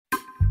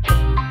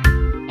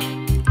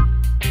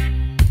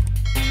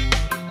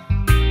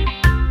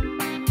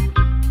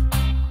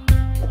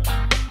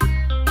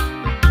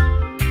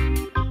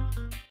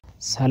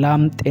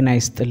ሰላም ጤና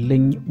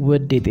ይስጥልኝ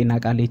ውድ የጤና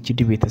ቃል ኤችዲ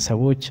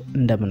ቤተሰቦች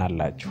እንደምን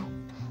አላችሁ?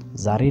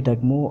 ዛሬ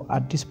ደግሞ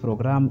አዲስ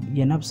ፕሮግራም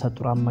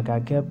የነብሰጡር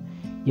አመጋገብ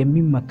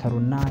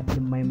የሚመከሩና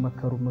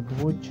የማይመከሩ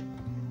ምግቦች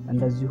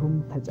እንደዚሁም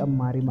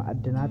ተጨማሪ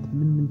ማዕድናት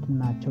ምን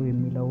ናቸው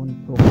የሚለውን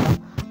ፕሮግራም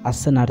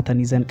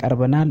አሰናድተን ይዘን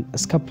ቀርበናል።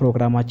 እስከ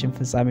ፕሮግራማችን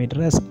ፍጻሜ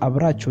ድረስ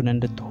አብራችሁን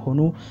እንድትሆኑ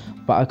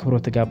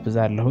በአክብሮት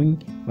ጋብዛለሁኝ።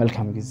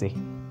 መልካም ጊዜ።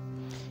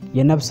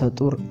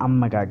 የነብሰጡር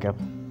አመጋገብ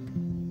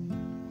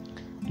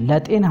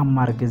ለጤናማ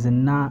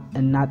እርግዝና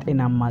እና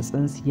ጤናማ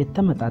ጽንስ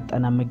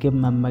የተመጣጠነ ምግብ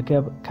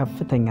መመገብ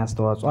ከፍተኛ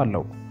አስተዋፅኦ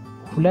አለው።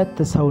 ሁለት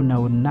ሰው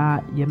ነውና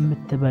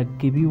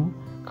የምትበግቢው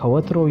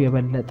ከወትሮ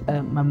የበለጠ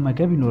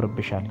መመገብ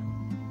ይኖርብሻል።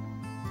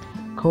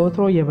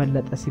 ከወትሮ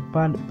የበለጠ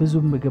ሲባል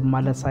ብዙ ምግብ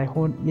ማለት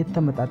ሳይሆን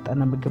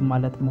የተመጣጠነ ምግብ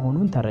ማለት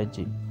መሆኑን ተረጂ።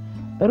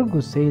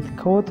 እርጉዝ ሴት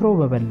ከወትሮ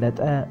በበለጠ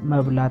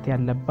መብላት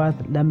ያለባት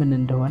ለምን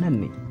እንደሆነ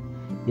ነው።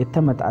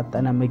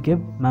 የተመጣጠነ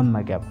ምግብ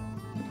መመገብ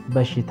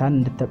በሽታን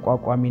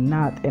እንድትቋቋሚና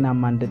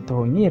ጤናማ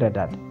እንድትሆኚ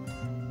ይረዳል።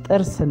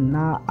 ጥርስና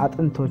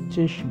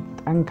አጥንቶችሽ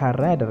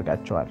ጠንካራ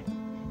ያደርጋቸዋል።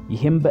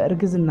 ይህም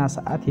በእርግዝና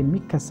ሰዓት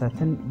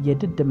የሚከሰትን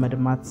የድድ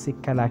መድማት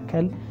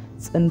ሲከላከል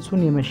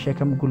ጽንሱን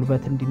የመሸከም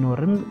ጉልበት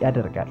እንዲኖርም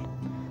ያደርጋል።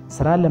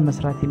 ስራ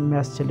ለመስራት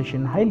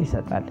የሚያስችልሽን ኃይል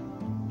ይሰጣል።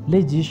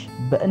 ልጅሽ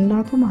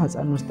በእናቱ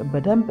ማህፀን ውስጥ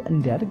በደንብ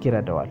እንዲያድግ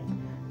ይረዳዋል።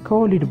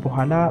 ከወሊድ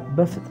በኋላ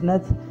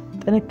በፍጥነት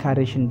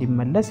ጥንካሬሽ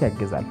እንዲመለስ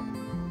ያግዛል።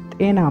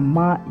 ጤናማ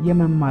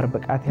የመማር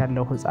ብቃት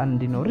ያለው ህፃን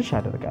እንዲኖርሽ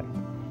ያደርጋል።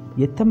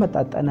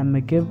 የተመጣጠነ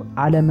ምግብ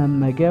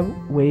አለመመገብ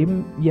ወይም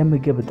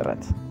የምግብ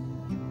ዕጥረት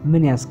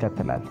ምን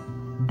ያስከትላል?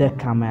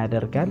 ደካማ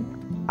ያደርጋል፣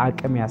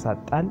 አቅም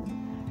ያሳጣል፣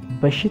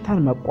 በሽታን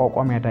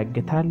መቋቋም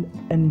ያዳግታል፣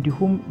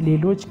 እንዲሁም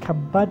ሌሎች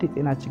ከባድ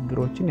የጤና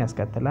ችግሮችን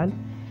ያስከትላል።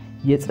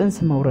 የጽንስ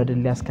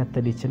መውረድን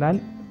ሊያስከትል ይችላል።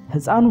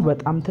 ህፃኑ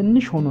በጣም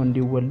ትንሽ ሆኖ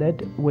እንዲወለድ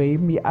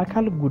ወይም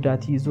የአካል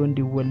ጉዳት ይዞ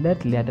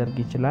እንዲወለድ ሊያደርግ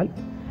ይችላል።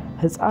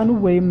 ህፃኑ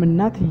ወይም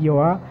እናትየዋ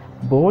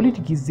በወሊድ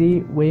ጊዜ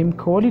ወይም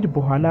ከወሊድ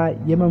በኋላ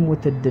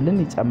የመሞት እድልን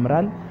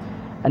ይጨምራል።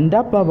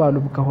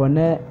 እንዳባባሉም ከሆነ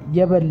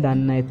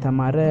የበላና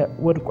የተማረ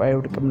ወድቆ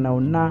አይወድቅም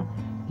ነውና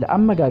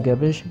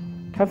ለአመጋገብሽ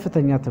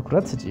ከፍተኛ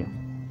ትኩረት ስጪ።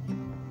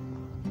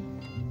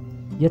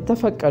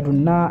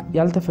 የተፈቀዱና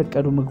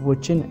ያልተፈቀዱ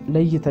ምግቦችን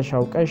ለይተሽ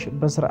አውቀሽ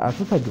በስርዓቱ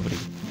ተግብሪ።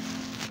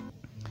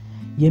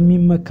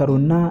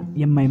 የሚመከሩና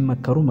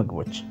የማይመከሩ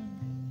ምግቦች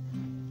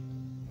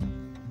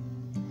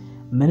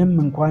ምንም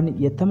እንኳን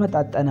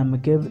የተመጣጠነ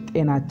ምግብ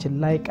ጤናችን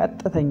ላይ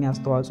ቀጥተኛ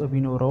አስተዋፅኦ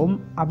ቢኖረውም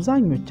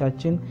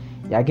አብዛኞቻችን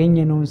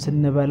ያገኘነውን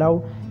ስንበላው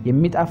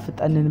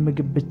የሚጣፍጠንን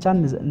ምግብ ብቻ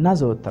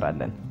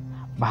እናዘወትራለን።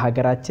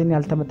 በሀገራችን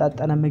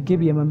ያልተመጣጠነ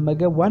ምግብ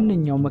የመመገብ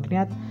ዋነኛው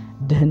ምክንያት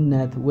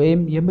ድህነት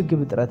ወይም የምግብ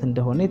ዕጥረት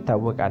እንደሆነ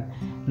ይታወቃል።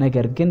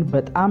 ነገር ግን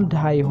በጣም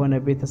ድሃ የሆነ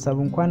ቤተሰብ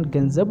እንኳን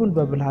ገንዘቡን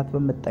በብልሀት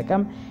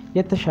በመጠቀም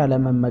የተሻለ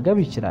መመገብ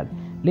ይችላል።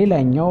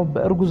 ሌላኛው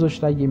በእርጉዞች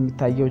ላይ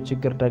የሚታየው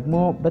ችግር ደግሞ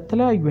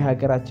በተለያዩ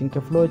የሀገራችን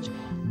ክፍሎች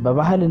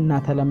በባህልና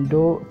ተለምዶ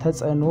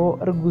ተጽዕኖ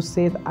እርጉዝ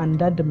ሴት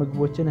አንዳንድ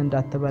ምግቦችን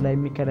እንዳትበላ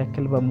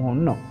የሚከለክል በመሆኑ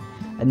ነው።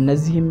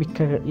 እነዚህ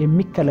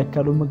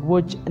የሚከለከሉ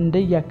ምግቦች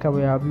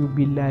እንደየአካባቢው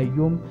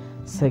ቢለያዩም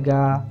ስጋ፣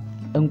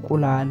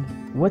 እንቁላል፣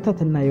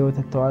 ወተትና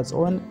የወተት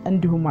ተዋጽኦን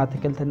እንዲሁም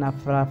አትክልትና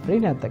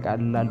ፍራፍሬን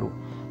ያጠቃልላሉ።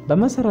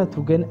 በመሰረቱ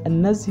ግን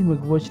እነዚህ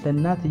ምግቦች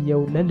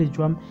ለእናትየው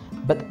ለልጇም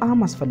በጣም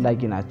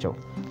አስፈላጊ ናቸው።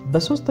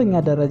 በሶስተኛ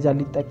ደረጃ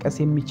ሊጠቀስ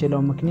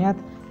የሚችለው ምክንያት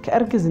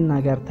ከእርግዝና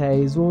ጋር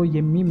ተያይዞ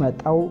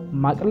የሚመጣው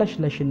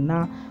ማቅለሽለሽና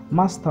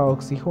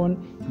ማስታወክ ሲሆን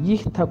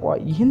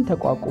ይህን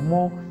ተቋቁሞ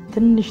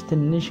ትንሽ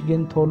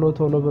ግን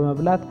ቶሎ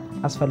በመብላት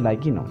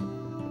አስፈላጊ ነው።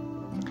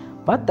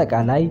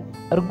 በአጠቃላይ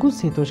እርጉዝ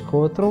ሴቶች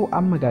ከወትሮው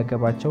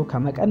አመጋገባቸው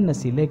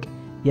ከመቀነስ ይልቅ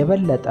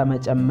የበለጠ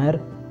መጨመር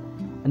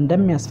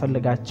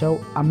እንደሚያስፈልጋቸው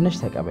አምነሽ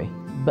ተቀበይ።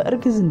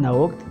 በእርግዝና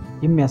ወቅት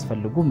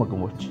የሚያስፈልጉ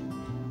ምግቦች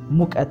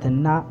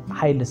ሙቀትና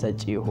ኃይል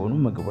ሰጪ የሆኑ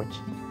ምግቦች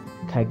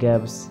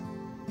ከገብስ፣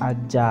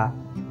 አጃ፣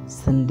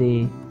 ስንዴ፣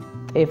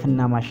 ጤፍና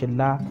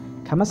ማሽላ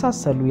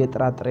ከመሳሰሉ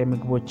የጥራጥሬ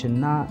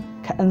ምግቦችና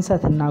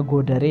ከእንሰትና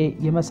ጎደሬ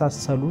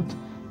የመሳሰሉት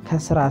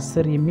ከስራ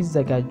ስር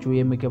የሚዘጋጁ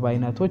የምግብ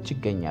አይነቶች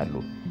ይገኛሉ።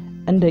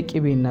 እንደ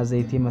ቅቤና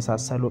ዘይት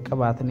የመሳሰሉ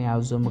ቅባትን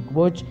የያዙ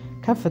ምግቦች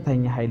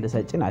ከፍተኛ ኃይል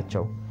ሰጪ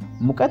ናቸው።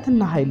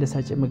 ሙቀትና ኃይል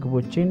ሰጪ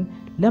ምግቦችን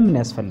ለምን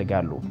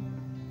ያስፈልጋሉ?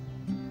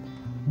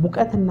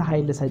 ሙቀትና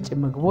ኃይል ሰጪ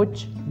ምግቦች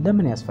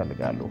ለምን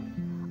ያስፈልጋሉ?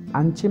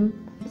 አንቺም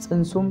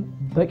ጽንሱም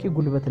በቂ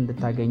ጉልበት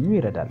እንድታገኙ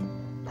ይረዳል።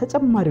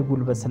 ተጨማሪ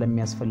ጉልበት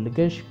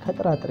ስለሚያስፈልግሽ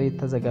ከጥራጥሬ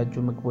የተዘጋጁ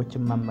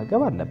ምግቦችን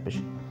መመገብ አለብሽ።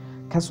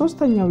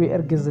 ከሶስተኛው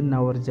የእርግዝና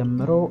ወር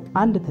ጀምሮ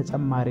አንድ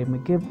ተጨማሪ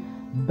ምግብ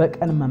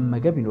በቀን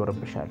መመገብ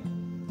ይኖርብሻል።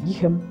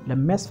 ይህም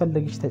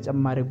ለሚያስፈልግሽ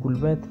ተጨማሪ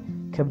ጉልበት፣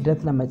 ክብደት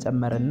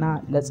ለመጨመርና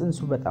ለጽንሱ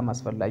በጣም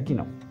አስፈላጊ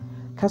ነው።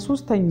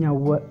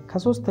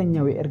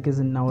 ከሶስተኛው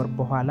የእርግዝና ወር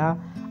በኋላ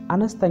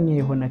አነስተኛ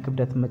የሆነ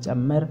ክብደት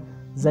መጨመር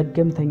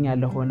ዘገምተኛ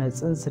ለሆነ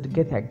ጽንስ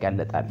እድገት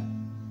ያጋለጣል።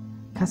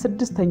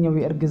 ከስድስተኛው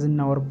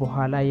የእርግዝና ወር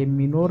በኋላ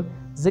የሚኖር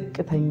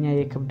ዝቅተኛ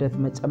የክብደት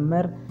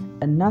መጨመር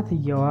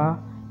እናትየዋ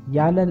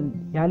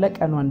ያለ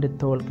ቀኗ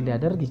እንድትወልድ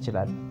ሊያደርግ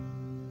ይችላል።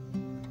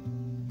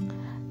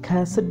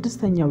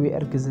 ከስድስተኛው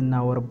የእርግዝና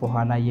ወር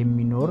በኋላ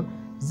የሚኖር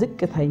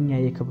ዝቅተኛ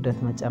የክብደት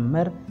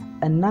መጨመር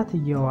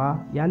እናትየዋ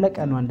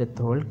ያለቀኗ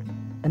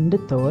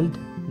እንድትወልድ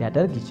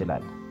ሊያደርግ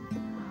ይችላል።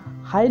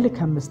 ኃይል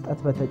ከመስጠት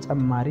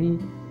በተጨማሪ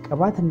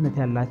ቅባትነት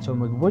ያላቸው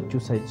ምግቦች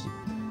ውሰጂ።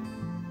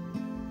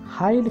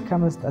 ኃይል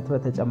ከመስጠት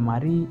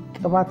በተጨማሪ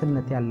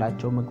ቅባትነት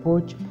ያላቸው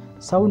ምግቦች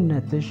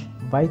ሰውነትሽ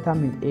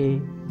ቫይታሚን ኤ፣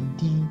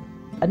 ዲ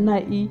እና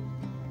ኢ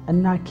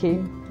እና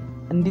ኬን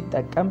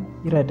እንዲጠቀም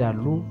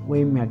ይረዳሉ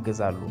ወይም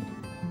ያግዛሉ።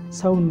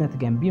 ሰውነት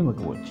ገንቢ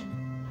ምግቦች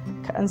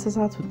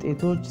ከእንስሳት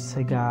ውጤቶች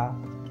ስጋ፣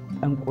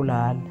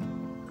 እንቁላል፣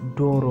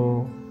 ዶሮ፣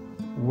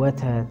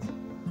 ወተት፣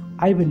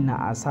 አይብና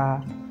አሳ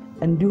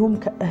እንዲሁም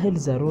ከእህል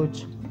ዘሮች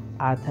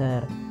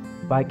አተር፣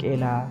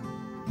 ባቄላ፣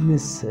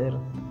 ምስር፣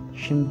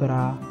 ሽምብራ፣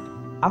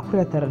 አኩሪ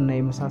አተርና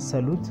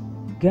የመሳሰሉት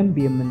ገንቢ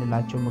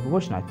የምንላቸው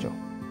ምግቦች ናቸው።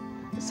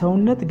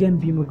 ሰውነት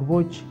ገንቢ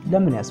ምግቦች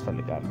ለምን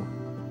ያስፈልጋሉ?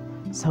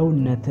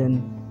 ሰውነትን፣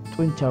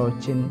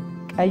 ጡንቻዎችን፣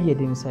 ቀይ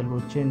የደም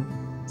ሴሎችን፣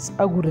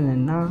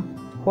 ጸጉርንና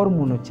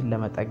ሆርሞኖችን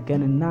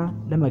ለመጠገንና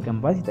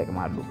ለመገንባት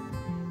ይጠቅማሉ።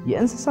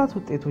 የእንስሳት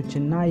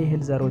ውጤቶችና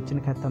የእህል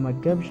ዘሮችን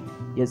ከተመገብሽ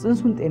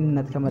የጽንሱን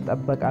ጤንነት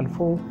ከመጠበቅ አልፎ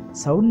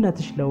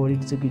ሰውነትሽ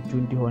ለወሊድ ዝግጁ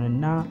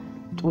እንዲሆንና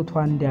ጡቷ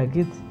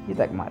እንዲያግት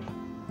ይጠቅማል።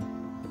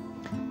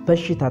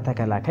 በሽታ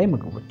ተከላካይ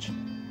ምግቦች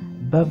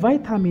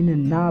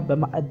በቫይታሚንና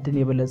በማዕድን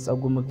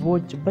የበለጸጉ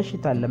ምግቦች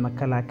በሽታን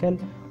ለመከላከል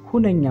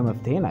ሁነኛ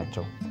መፍትሄ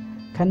ናቸው።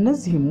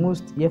 ከነዚህም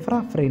ውስጥ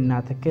የፍራፍሬና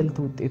አትክልት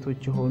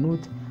ውጤቶች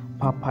የሆኑት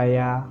ፓፓያ፣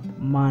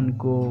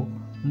 ማንጎ፣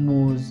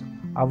 ሙዝ፣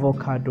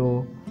 አቮካዶ፣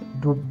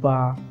 ዱባ፣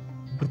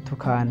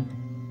 ብርቱካን፣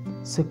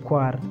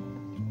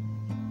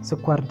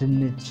 ስኳር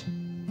ድንች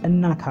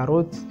እና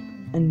ካሮት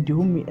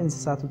እንዲሁም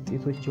የእንስሳት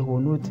ውጤቶች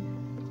የሆኑት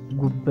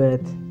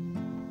ጉበት፣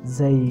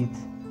 ዘይት፣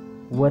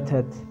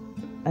 ወተት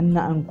እና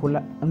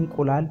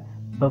እንቁላል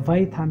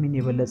በቫይታሚን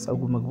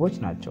የበለጸጉ ምግቦች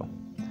ናቸው።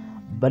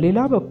 በሌላ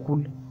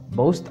በኩል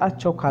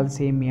በውስጣቸው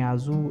ካልሲየም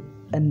የያዙ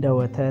እንደ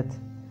ወተት፣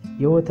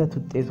 የወተት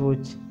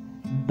ውጤቶች፣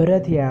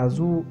 ብረት የያዙ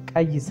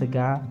ቀይ ስጋ፣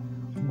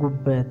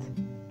 ጉበት፣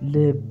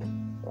 ልብ፣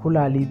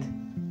 ኩላሊት፣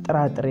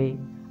 ጥራጥሬ፣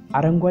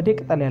 አረንጓዴ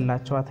ቅጠል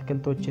ያላቸው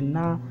አትክልቶችና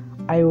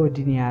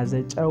አዮዲን የያዘ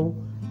ጨው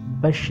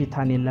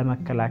በሽታን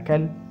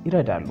ለመከላከል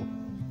ይረዳሉ።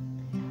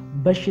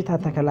 በሽታ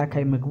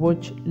ተከላካይ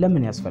ምግቦች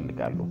ለምን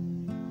ያስፈልጋሉ?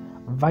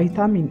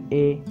 ቫይታሚን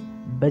ኤ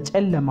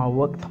በጨለማ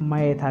ወቅት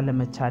ማየት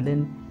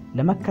አለመቻልን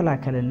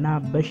ለመከላከልና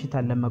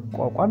በሽታን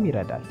ለመቋቋም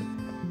ይረዳል።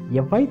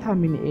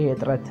 የቫይታሚን ኤ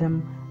ዕጥረትም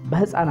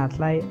በህፃናት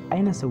ላይ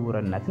አይነ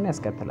ስውርነትን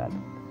ያስከትላል።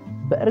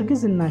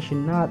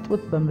 በእርግዝናሽና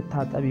ጡት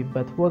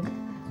በምታጠቢበት ወቅት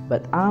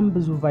በጣም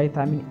ብዙ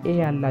ቫይታሚን ኤ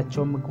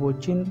ያላቸው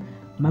ምግቦችን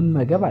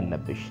መመገብ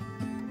አለብሽ።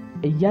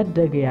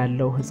 እያደገ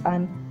ያለው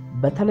ህፃን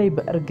በተለይ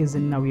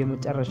በእርግዝናው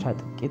የመጨረሻ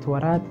ጥቂት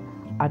ወራት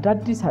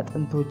አዳዲስ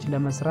አጥንቶች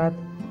ለመስራት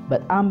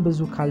በጣም ብዙ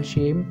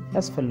ካልሲየም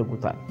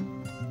ያስፈልጉታል።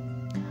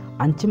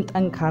 አንቺም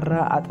ጠንካራ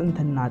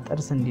አጥንትና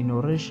ጥርስ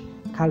እንዲኖርሽ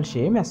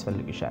ካልሲየም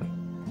ያስፈልግሻል።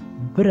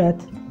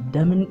 ብረት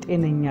ደምን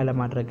ጤነኛ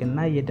ለማድረግና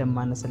የደም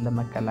ማነስን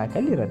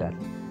ለመከላከል ይረዳል።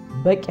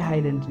 በቂ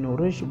ኃይል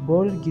እንዲኖርሽ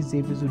በወሊድ ጊዜ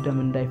ብዙ ደም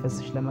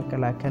እንዳይፈስሽ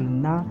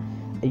ለመከላከልና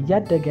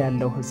እያደገ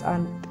ያለው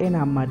ህፃን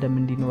ጤናማ ደም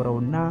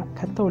እንዲኖረውና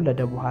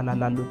ከተወለደ በኋላ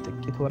ላሉት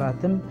ጥቂት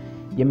ወራትም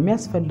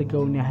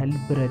የሚያስፈልገውን ያህል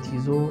ብረት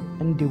ይዞ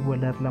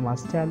እንዲወለድ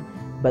ለማስቻል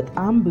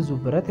በጣም ብዙ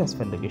ብረት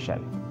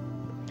ያስፈልግሻል።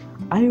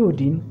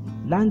 አዮዲን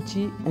ላንቺ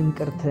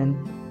እንቅርትን፣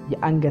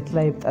 የአንገት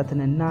ላይ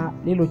እብጠትንና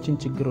ሌሎችን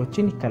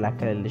ችግሮችን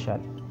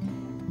ይከላከልልሻል።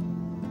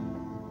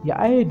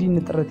 የአዮዲን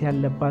እጥረት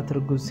ያለባት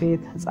እርጉዝ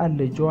ሴት ህፃን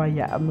ልጇ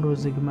የአእምሮ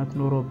ዝግመት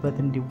ኖሮበት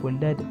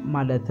እንዲወለድ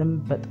ማለትም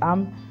በጣም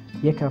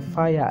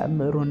የከፋ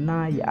የአእምሮና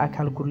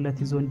የአካል ጉድለት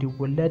ይዞ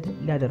እንዲወለድ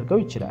ሊያደርገው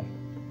ይችላል።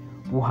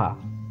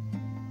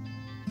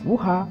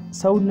 ውሃ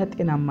ሰውነት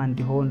ጤናማ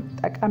እንዲሆን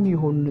ጠቃሚ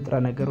የሆኑ ንጥረ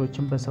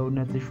ነገሮችን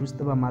በሰውነትሽ ውስጥ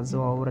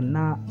በማዘዋወርና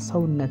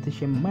ሰውነትሽ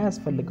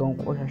የማያስፈልገውን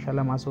ቆሻሻ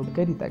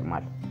ለማስወገድ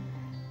ይጠቅማል።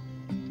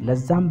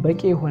 ለዛም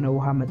በቂ የሆነ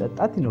ውሃ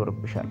መጠጣት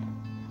ይኖርብሻል።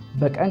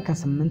 በቀን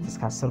ከ8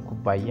 እስከ 10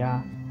 ኩባያ።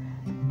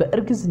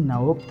 በእርግዝና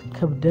ወቅት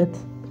ክብደት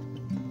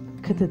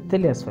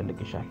ክትትል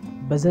ያስፈልግሻል።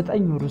 በ9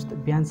 ወር ውስጥ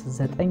ቢያንስ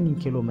 9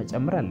 ኪሎ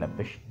መጨመር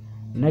አለብሽ።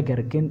 ነገር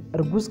ግን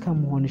እርጉዝ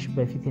ከመሆንሽ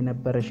በፊት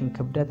የነበረሽን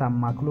ክብደት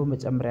አማክሎ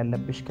መጨመር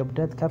ያለብሽ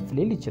ክብደት ከፍ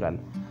ሊል ይችላል።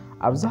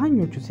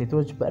 አብዛኞቹ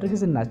ሴቶች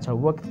በእርግዝናቸው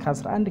ወቅት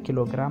ከ11 ኪሎ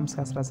ግራም እስከ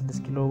 16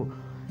 ኪሎ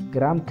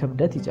ግራም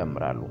ክብደት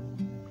ይጨምራሉ።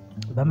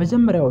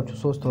 በመጀመሪያዎቹ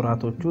 3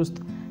 ወራቶች ውስጥ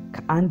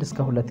ከ1 እስከ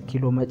 2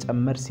 ኪሎ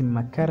መጨመር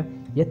ሲመከር፣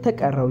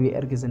 የተቀረው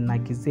የእርግዝና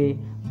ጊዜ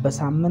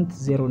በሳምንት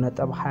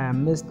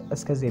 0.25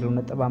 እስከ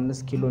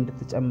 0.5 ኪሎ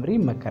እንድትጨምሪ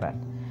ይመከራል።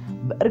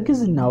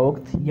 በእርግዝና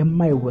ወቅት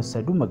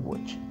የማይወሰዱ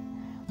ምግቦች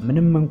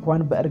ምንም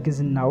እንኳን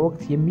በእርግዝና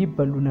ወቅት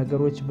የሚበሉ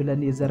ነገሮች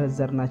ብለን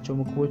የዘረዘርናቸው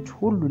ምግቦች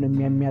ሁሉንም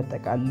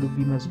የሚያጠቃልሉ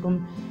ቢመስሉም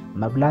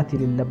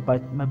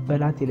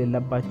መበላት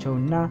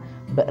የሌለባቸውና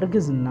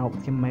በእርግዝና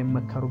ወቅት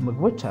የማይመከሩ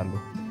ምግቦች አሉ።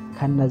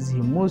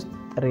 ከነዚህም ውስጥ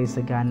ጥሬ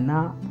ስጋና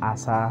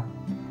አሳ፣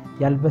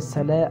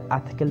 ያልበሰለ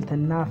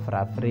አትክልትና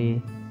ፍራፍሬ፣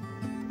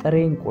 ጥሬ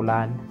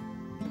እንቁላል፣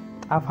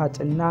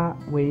 ጣፋጭና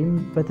ወይም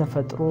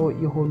በተፈጥሮ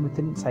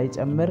የሆኑትን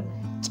ሳይጨምር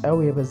ጨው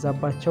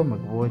የበዛባቸው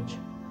ምግቦች፣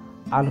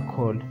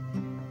 አልኮል፣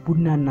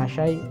 ቡናና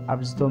ሻይ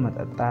አብዝቶ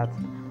መጠጣት።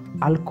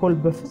 አልኮል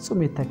በፍጹም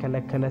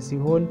የተከለከለ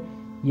ሲሆን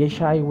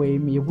የሻይ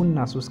ወይም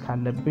የቡና ሱስ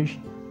ካለብሽ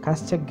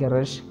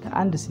ካስቸገረሽ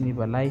ከአንድ ስኒ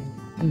በላይ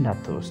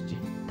እንዳትወስጂ።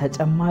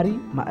 ተጨማሪ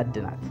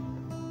ማዕድናት።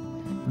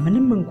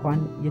 ምንም እንኳን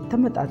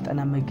የተመጣጠነ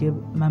ምግብ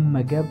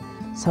መመገብ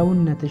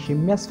ሰውነትሽ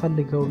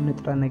የሚያስፈልገው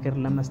ንጥረ ነገር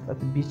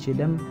ለመስጠት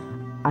ቢችልም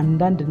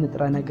አንዳንድ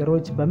ንጥረ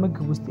ነገሮች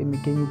በምግብ ውስጥ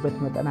የሚገኙበት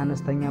መጠን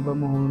አነስተኛ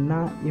በመሆኑና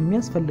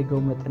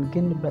የሚያስፈልገው መጠን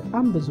ግን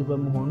በጣም ብዙ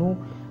በመሆኑ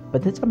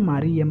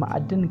በተጨማሪ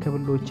የማዕድን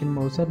ክብሎችን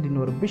መውሰድ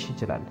ሊኖርብሽ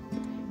ይችላል።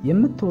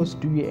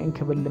 የምትወስዱ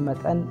የእንክብል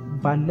መጠን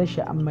ባለሽ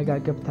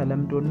የአመጋገብ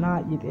ተለምዶና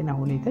የጤና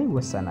ሁኔታ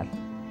ይወሰናል።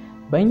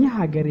 በእኛ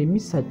ሀገር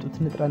የሚሰጡት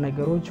ንጥረ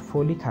ነገሮች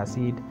ፎሊክ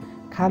አሲድ፣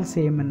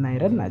 ካልሲየም እና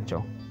አይረን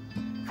ናቸው።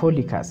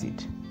 ፎሊክ አሲድ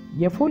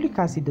የፎሊክ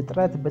አሲድ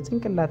ዕጥረት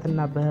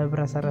በጭንቅላትና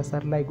በህብረ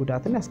ሰረሰር ላይ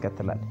ጉዳትን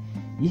ያስከትላል።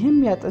 ይህም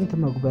ያጥንት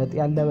መጉበጥ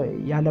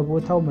ያለ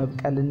ቦታው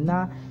መብቀልና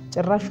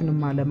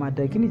ጭራሹንም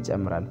አለማደግን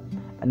ይጨምራል።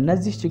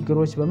 እነዚህ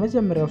ችግሮች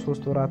በመጀመሪያው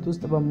 3 ወራት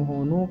ውስጥ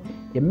በመሆኑ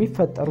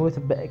የሚፈጠሩት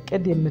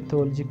በእቅድ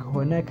የምትወልጂ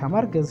ከሆነ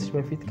ከማርገዝሽ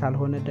በፊት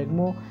ካልሆነ ደግሞ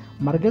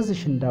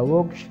ማርገዝሽ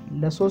እንዳወቅሽ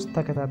ለ3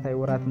 ተከታታይ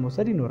ወራት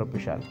መውሰድ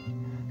ይኖርብሻል።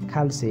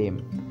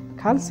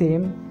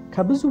 ካልሲየም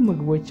ከብዙ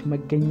ምግቦች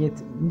መገኘት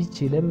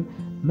ቢችልም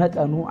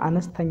መጠኑ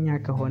አነስተኛ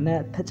ከሆነ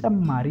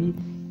ተጨማሪ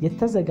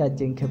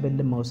የተዘጋጀን ክብል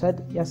መውሰድ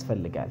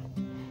ያስፈልጋል።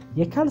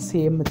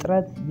 የካልሲየም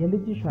ዕጥረት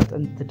የልጅሽ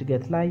አጥንት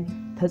እድገት ላይ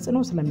ተጽዕኖ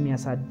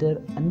ስለሚያሳድር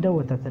እንደ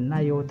ወተትና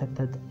የወተት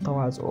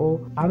ተዋጽኦ፣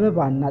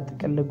 አበባና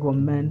ጥቅል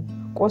ጎመን፣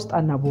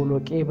 ቆስጣና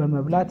ቦሎቄ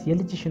በመብላት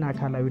የልጅሽን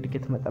አካላዊ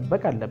እድገት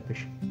መጠበቅ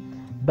አለብሽ።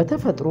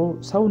 በተፈጥሮ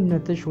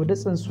ሰውነትሽ ወደ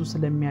ጽንሱ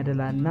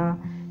ስለሚያደላና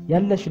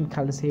ያለሽን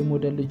ካልሲየም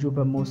ወደ ልጁ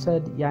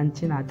በመውሰድ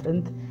ያንቺን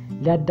አጥንት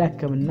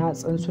ሊያዳክምና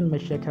ጽንሱን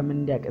መሸከም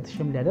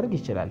እንዲያቅትሽም ሊያደርግ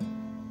ይችላል።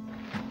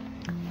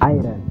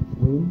 አይረን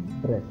ወይም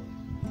ብረት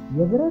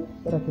የብረት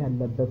ዕጥረት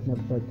ያለበት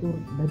ነብሰጡር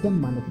ለደም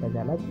ማነስ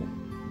ተጋላጭ ነው።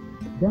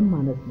 ደም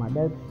ማነስ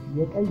ማለት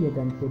የቀይ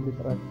የደም ሴል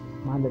ዕጥረት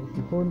ማለት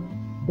ሲሆን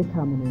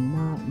ድካምንና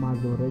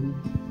ማዞርን፣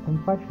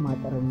 ትንፋሽ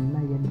ማጠርንና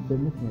የልብ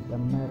ምት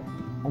መጨመር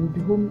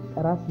እንዲሁም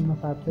ራስ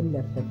መሳትን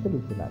ሊያስከትል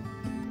ይችላል።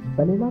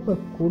 በሌላ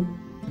በኩል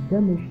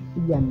ደምሽ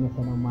እያነሰ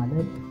ነው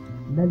ማለት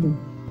ለልጅ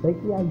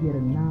በቂ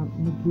አየርና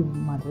ምግብ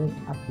ማድረግ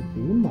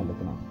አትችይም ማለት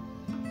ነው።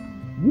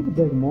 ይህ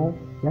ደግሞ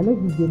ያለ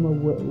ጊዜ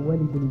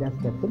ወሊድን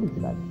ሊያስከትል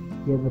ይችላል።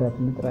 የብረት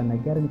ንጥረ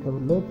ነገር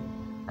እንክብሎች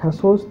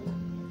ከ3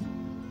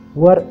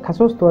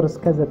 ወር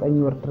እስከ 9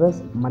 ወር ድረስ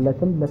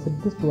ማለትም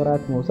ለ6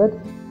 ወራት መውሰድ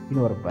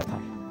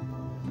ይኖርበታል።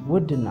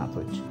 ውድ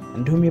እናቶች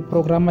እንዲሁም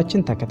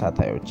የፕሮግራማችን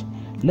ተከታታዮች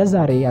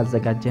ለዛሬ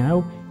ያዘጋጀነው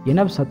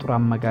የነብሰጡር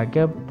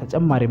አመጋገብ፣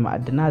 ተጨማሪ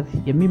ማዕድናት፣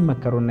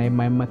 የሚመከሩና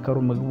የማይመከሩ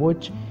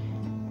ምግቦች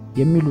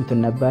የሚሉትን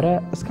ነበረ።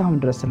 እስካሁን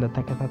ድረስ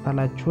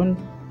ስለተከታተላችሁን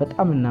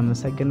በጣም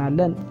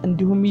እናመሰግናለን።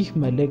 እንዲሁም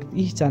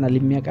ይህ ቻናል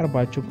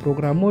የሚያቀርባቸው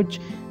ፕሮግራሞች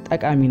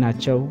ጠቃሚ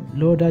ናቸው፣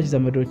 ለወዳጅ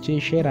ዘመዶቼ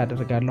ሼር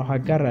አደርጋለሁ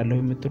አጋራለሁ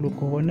የምትሉ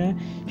ከሆነ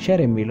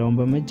ሼር የሚለውን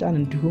በመጫን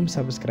እንዲሁም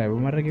ሰብስክራይብ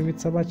በማድረግ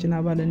ቤተሰባችን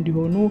አባል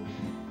እንዲሆኑ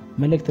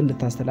መልእክት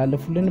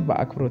እንድታስተላልፉልን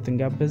በአክብሮት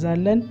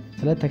እንጋብዛለን።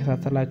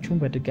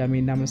 ስለተከታተላችሁን በድጋሚ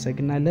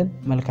እናመሰግናለን።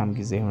 መልካም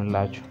ጊዜ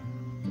ይሁንላችሁ።